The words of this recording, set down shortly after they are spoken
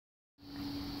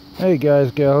Hey guys,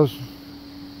 gals,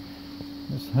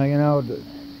 just hanging out at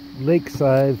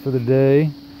lakeside for the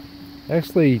day.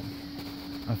 Actually,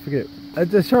 I forget,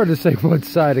 it's hard to say what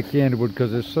side of Candlewood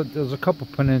because there's a couple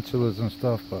peninsulas and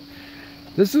stuff, but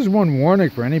this is one warning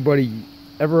for anybody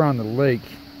ever on the lake.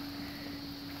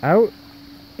 Out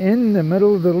in the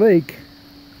middle of the lake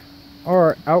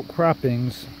are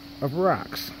outcroppings of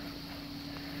rocks,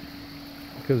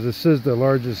 because this is the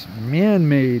largest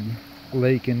man-made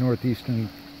lake in northeastern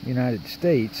United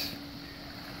States.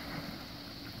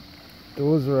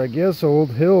 Those are, I guess,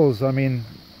 old hills. I mean,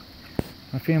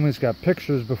 my family's got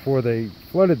pictures before they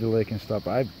flooded the lake and stuff.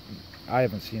 I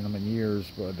haven't seen them in years,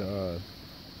 but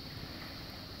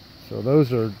so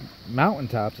those are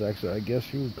mountaintops, actually, I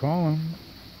guess you would call them.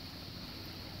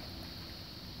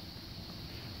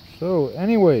 So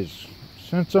anyways,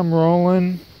 since I'm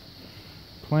rolling,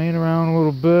 playing around a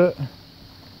little bit,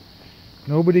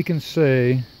 nobody can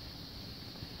say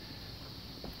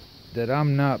that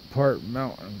I'm not part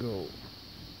mountain goat.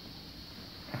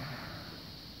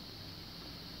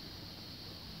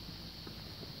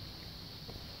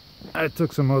 I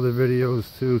took some other videos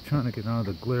too, trying to get out of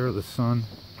the glare of the sun.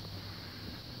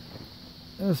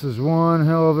 This is one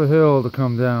hell of a hill to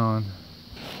come down.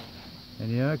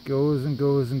 And yeah, it goes and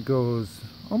goes and goes.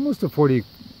 Almost a 40,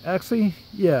 actually,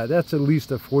 yeah, that's at least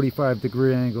a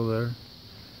 45-degree angle there.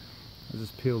 I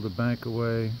just peeled the bank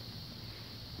away.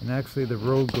 And actually the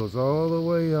road goes all the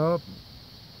way up.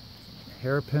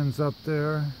 Hairpins up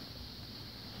there.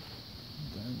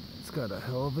 It's got a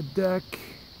hell of a deck.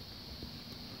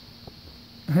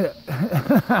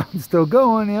 I'm still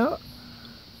going, yeah.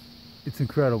 It's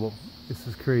incredible. This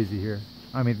is crazy here.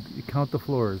 I mean, you count the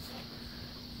floors.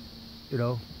 You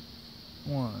know,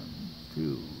 1,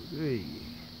 2, 3.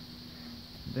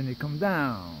 Then you come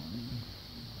down.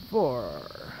 4.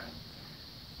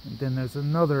 And then there's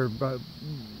another,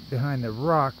 behind the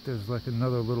rock, there's like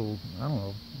another little, I don't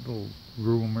know, little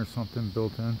room or something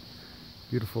built in.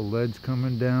 Beautiful ledge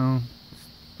coming down. It's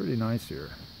pretty nice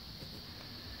here.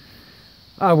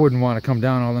 I wouldn't want to come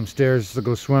down all them stairs to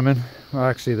go swimming. Well,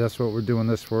 actually, that's what we're doing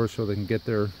this for, so they can get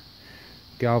their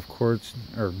golf carts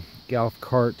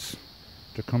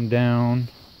to come down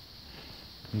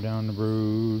the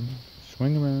road,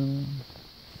 swing around.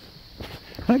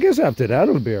 I guess after that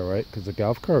it'll be alright, because the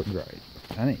golf cart ride,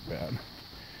 that ain't bad.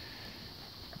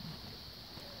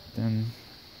 Then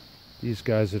these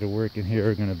guys that are working here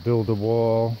are going to build a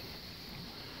wall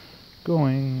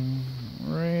going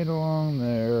right along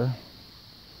there.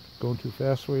 Going too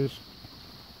fast ways.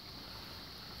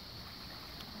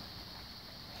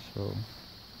 So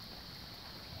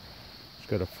just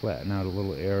got to flatten out a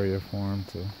little area for them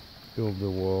to build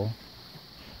the wall.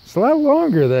 It's a lot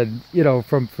longer than, you know,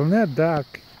 from that dock,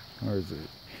 or is it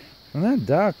from that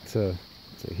dock to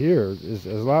here is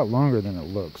a lot longer than it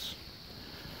looks.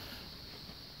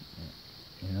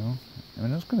 You know, I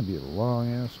mean, that's going to be a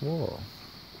long ass wall.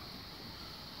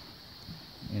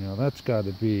 You know, that's got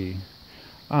to be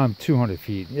 200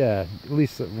 feet, yeah, at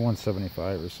least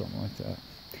 175 or something like that.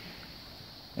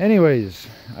 Anyways,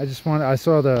 I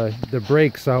saw the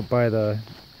breaks out by the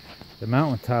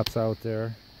mountaintops out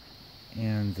there,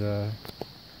 and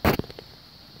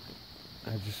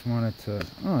I just wanted to,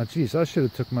 oh geez, I should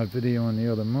have took my video on the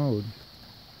other mode.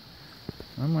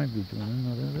 I might be doing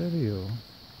another video.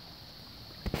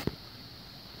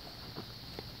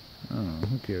 I don't know,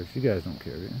 who cares? You guys don't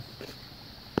care, yeah?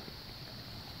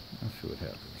 Let's see what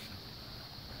happens.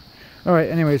 Alright,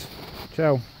 anyways,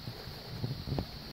 ciao.